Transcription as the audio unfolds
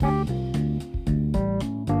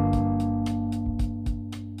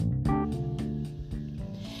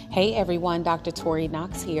Hey everyone, Dr. Tori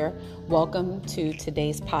Knox here. Welcome to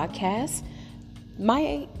today's podcast.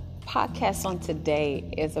 My podcast on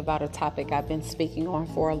today is about a topic I've been speaking on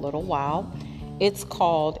for a little while. It's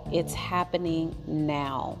called It's Happening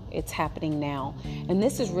Now. It's Happening Now. And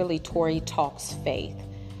this is really Tori Talks Faith.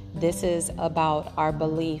 This is about our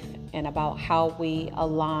belief and about how we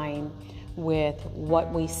align with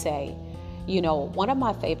what we say. You know, one of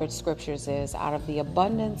my favorite scriptures is, out of the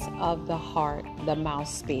abundance of the heart, the mouth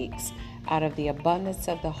speaks. Out of the abundance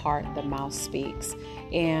of the heart, the mouth speaks.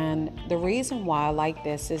 And the reason why I like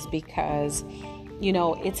this is because, you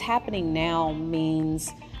know, it's happening now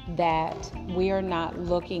means that we are not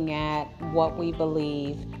looking at what we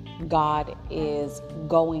believe God is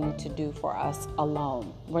going to do for us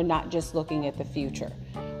alone. We're not just looking at the future.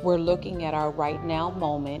 We're looking at our right now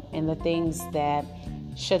moment and the things that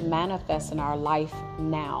should manifest in our life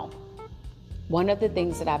now. One of the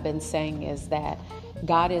things that I've been saying is that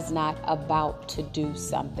God is not about to do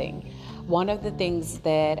something. One of the things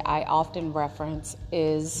that I often reference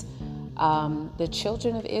is the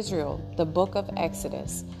children of Israel, the book of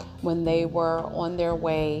Exodus, when they were on their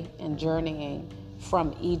way and journeying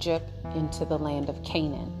from Egypt into the land of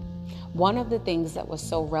Canaan. One of the things that was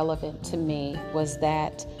so relevant to me was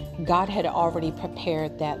that God had already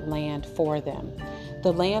prepared that land for them.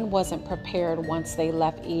 The land wasn't prepared once they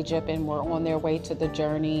left Egypt and were on their way to the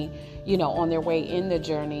journey, on their way in the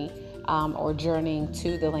journey or journeying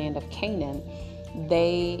to the land of Canaan.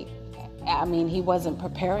 He wasn't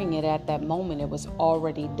preparing it at that moment. It was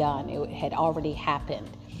already done. It had already happened.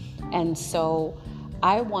 And so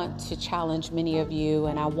I want to challenge many of you,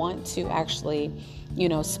 and I want to actually,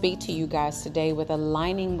 speak to you guys today with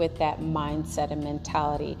aligning with that mindset and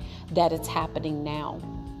mentality that it's happening now.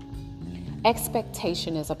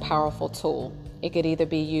 Expectation is a powerful tool. It could either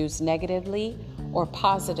be used negatively or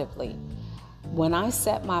positively. When I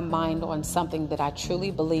set my mind on something that I truly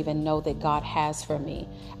believe and know that God has for me,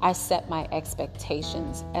 I set my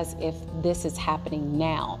expectations as if this is happening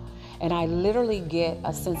now. And I literally get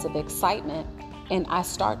a sense of excitement and I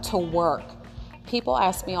start to work. People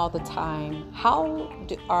ask me all the time, how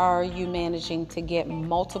are you managing to get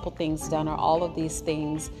multiple things done or all of these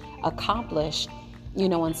things accomplished,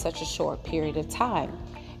 in such a short period of time?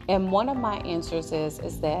 And one of my answers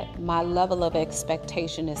is that my level of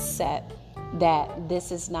expectation is set that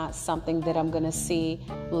this is not something that I'm going to see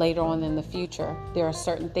later on in the future. There are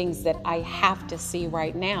certain things that I have to see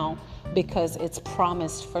right now because it's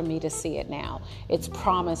promised for me to see it now. It's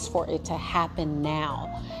promised for it to happen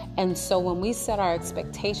now. And so when we set our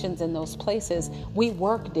expectations in those places, we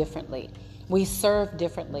work differently. We serve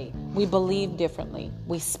differently. We believe differently.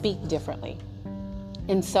 We speak differently.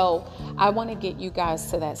 And so I want to get you guys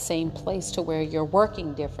to that same place to where you're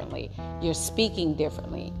working differently, you're speaking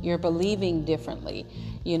differently, you're believing differently.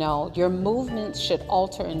 Your movements should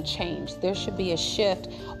alter and change. There should be a shift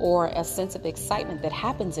or a sense of excitement that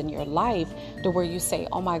happens in your life to where you say,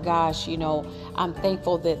 oh my gosh, I'm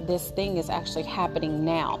thankful that this thing is actually happening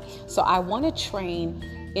now. So I want to train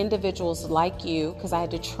individuals like you, because I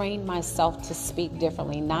had to train myself to speak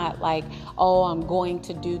differently, not like, oh, I'm going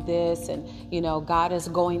to do this and, God is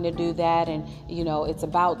going to do that. And,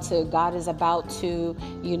 God is about to,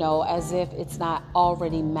 as if it's not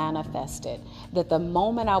already manifested. That the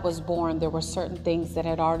moment I was born, there were certain things that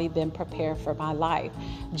had already been prepared for my life.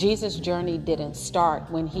 Jesus' journey didn't start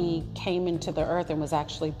when he came into the earth and was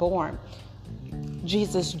actually born.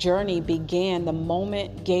 Jesus' journey began the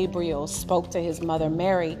moment Gabriel spoke to his mother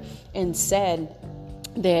Mary and said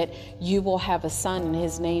that you will have a son and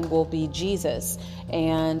his name will be Jesus.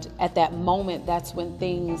 And at that moment, that's when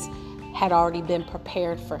things had already been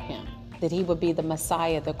prepared for him, that he would be the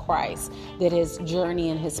Messiah, the Christ, that his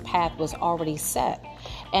journey and his path was already set.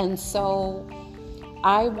 And so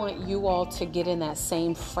I want you all to get in that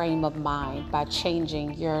same frame of mind by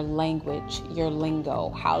changing your language, your lingo,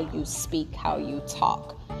 how you speak, how you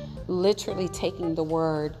talk. Literally taking the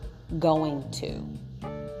word going to.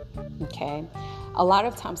 Okay? A lot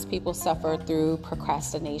of times people suffer through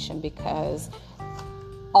procrastination because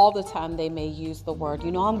all the time they may use the word,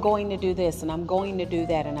 I'm going to do this and I'm going to do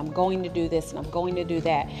that and I'm going to do this and I'm going to do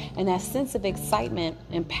that. And that sense of excitement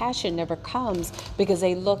and passion never comes because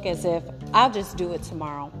they look as if I'll just do it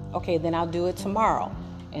tomorrow. Okay, then I'll do it tomorrow.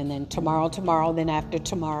 and then tomorrow, then after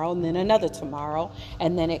tomorrow, and then another tomorrow,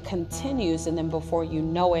 and then it continues, and then before you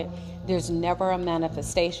know it, there's never a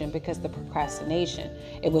manifestation because the procrastination,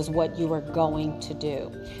 it was what you were going to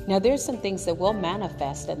do. Now, there's some things that will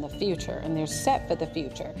manifest in the future, and they're set for the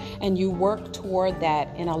future, and you work toward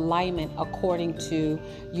that in alignment according to,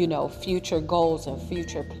 future goals and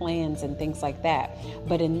future plans and things like that.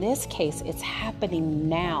 But in this case, it's happening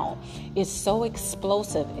now. It's so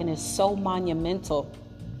explosive and it's so monumental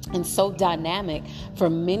and so dynamic for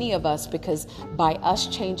many of us, because by us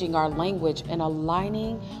changing our language and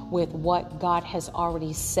aligning with what God has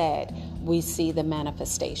already said, we see the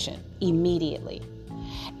manifestation immediately.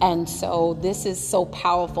 And so this is so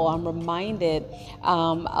powerful. I'm reminded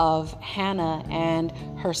of Hannah and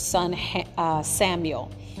her son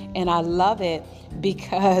Samuel. And I love it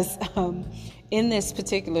because in this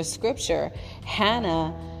particular scripture,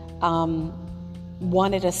 Hannah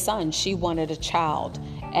wanted a son. She wanted a child.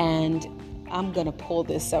 And I'm going to pull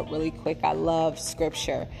this up really quick. I love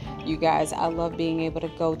scripture, you guys. I love being able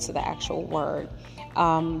to go to the actual word.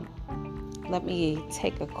 Let me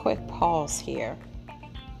take a quick pause here.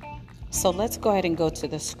 So let's go ahead and go to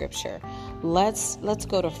the scripture. Let's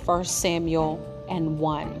go to 1 Samuel and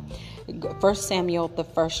 1. 1 Samuel, the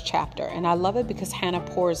first chapter. And I love it because Hannah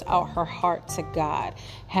pours out her heart to God.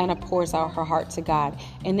 Hannah pours out her heart to God.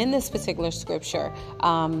 And in this particular scripture,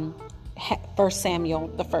 1 Samuel,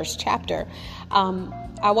 the first chapter,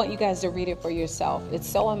 I want you guys to read it for yourself. It's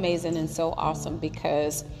so amazing and so awesome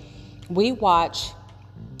because we watch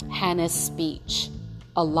Hannah's speech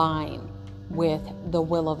align with the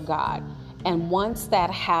will of God. And once that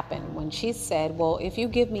happened, when she said, well, if you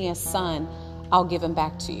give me a son, I'll give him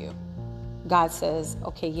back to you. God says,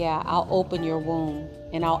 okay, yeah, I'll open your womb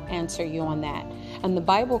and I'll answer you on that. And the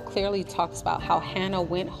Bible clearly talks about how Hannah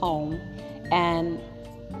went home and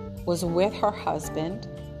was with her husband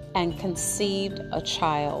and conceived a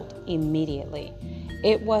child immediately.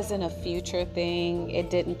 It wasn't a future thing. It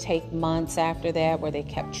didn't take months after that where they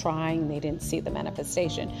kept trying. They didn't see the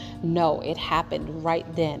manifestation. No, it happened right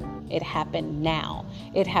then. It happened now.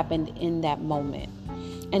 It happened in that moment.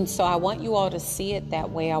 And so I want you all to see it that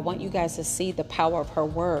way. I want you guys to see the power of her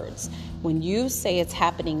words. When you say it's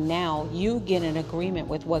happening now, you get in agreement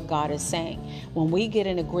with what God is saying. When we get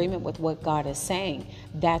in agreement with what God is saying,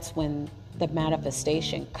 that's when the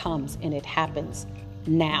manifestation comes, and it happens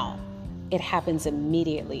now. It happens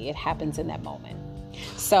immediately. It happens in that moment.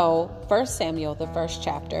 So 1 Samuel, the first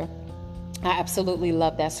chapter, I absolutely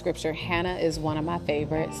love that scripture. Hannah is one of my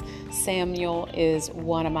favorites. Samuel is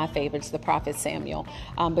one of my favorites, the prophet Samuel.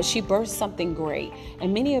 But she birthed something great.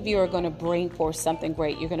 And many of you are going to bring forth something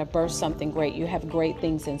great. You're going to birth something great. You have great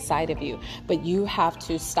things inside of you. But you have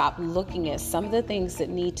to stop looking at some of the things that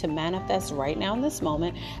need to manifest right now in this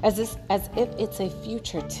moment as if it's a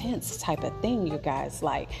future tense type of thing, you guys.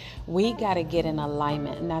 Like, we got to get in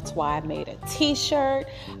alignment. And that's why I made a t-shirt.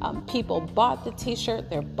 People bought the t-shirt.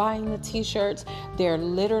 They're buying the t-shirt. They're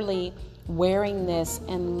literally wearing this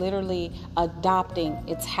and literally adopting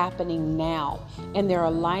it's happening now. And they're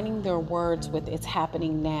aligning their words with it's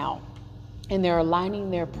happening now. And they're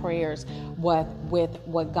aligning their prayers with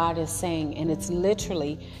what God is saying. And it's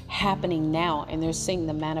literally happening now. And they're seeing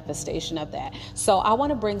the manifestation of that. So I want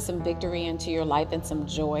to bring some victory into your life and some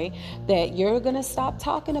joy, that you're going to stop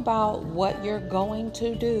talking about what you're going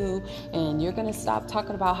to do. And you're going to stop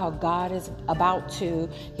talking about how God is about to.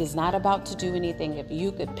 He's not about to do anything. If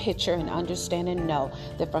you could picture and understand and know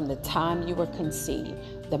that from the time you were conceived,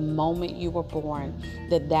 the moment you were born,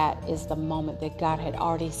 that is the moment that God had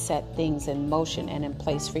already set things in motion and in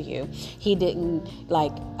place for you. He didn't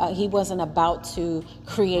he wasn't about to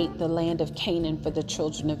create the land of Canaan for the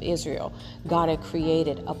children of Israel. God had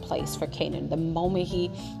created a place for Canaan. The moment he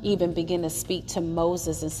even began to speak to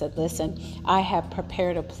Moses and said, listen, I have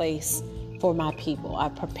prepared a place for my people. I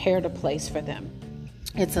prepared a place for them.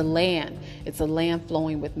 It's a land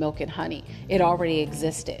flowing with milk and honey. It already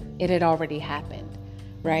existed. It had already happened.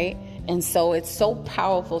 Right? And so it's so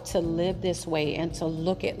powerful to live this way and to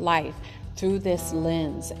look at life through this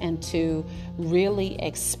lens and to really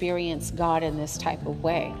experience God in this type of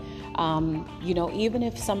way. Even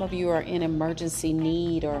if some of you are in emergency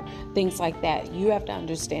need or things like that, you have to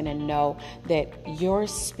understand and know that your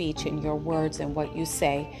speech and your words and what you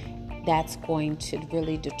say, that's going to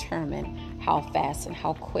really determine how fast and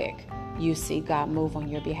how quick you see God move on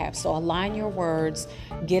your behalf. So align your words,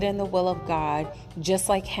 get in the will of God, just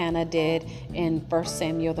like Hannah did in 1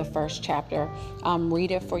 Samuel, the first chapter.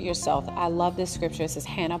 Read it for yourself. I love this scripture. It says,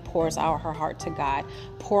 Hannah pours out her heart to God.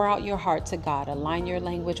 Pour out your heart to God. Align your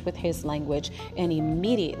language with his language. And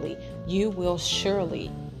immediately you will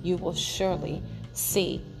surely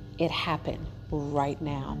See it happen right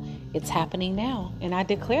now. It's happening now. And I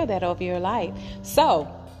declare that over your life. So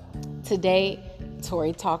today,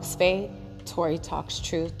 Tori talks faith, Tori talks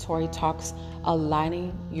truth, Tori talks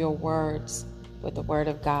aligning your words with the Word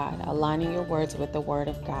of God. Aligning your words with the Word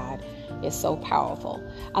of God is so powerful.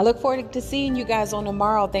 I look forward to seeing you guys on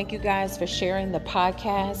tomorrow. Thank you guys for sharing the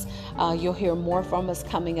podcast. You'll hear more from us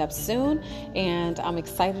coming up soon, and I'm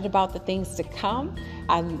excited about the things to come.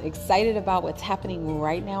 I'm excited about what's happening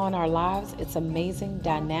right now in our lives. It's amazing,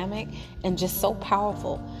 dynamic, and just so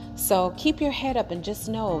powerful. So keep your head up and just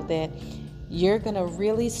know that you're going to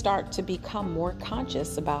really start to become more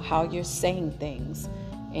conscious about how you're saying things,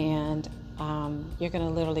 and you're going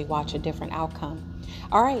to literally watch a different outcome.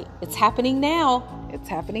 All right, it's happening now. It's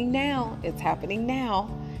happening now. It's happening now.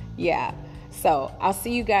 Yeah. So I'll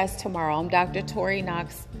see you guys tomorrow. I'm Dr. Tori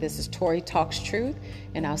Knox. This is Tori Talks Truth,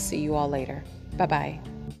 and I'll see you all later. Bye-bye.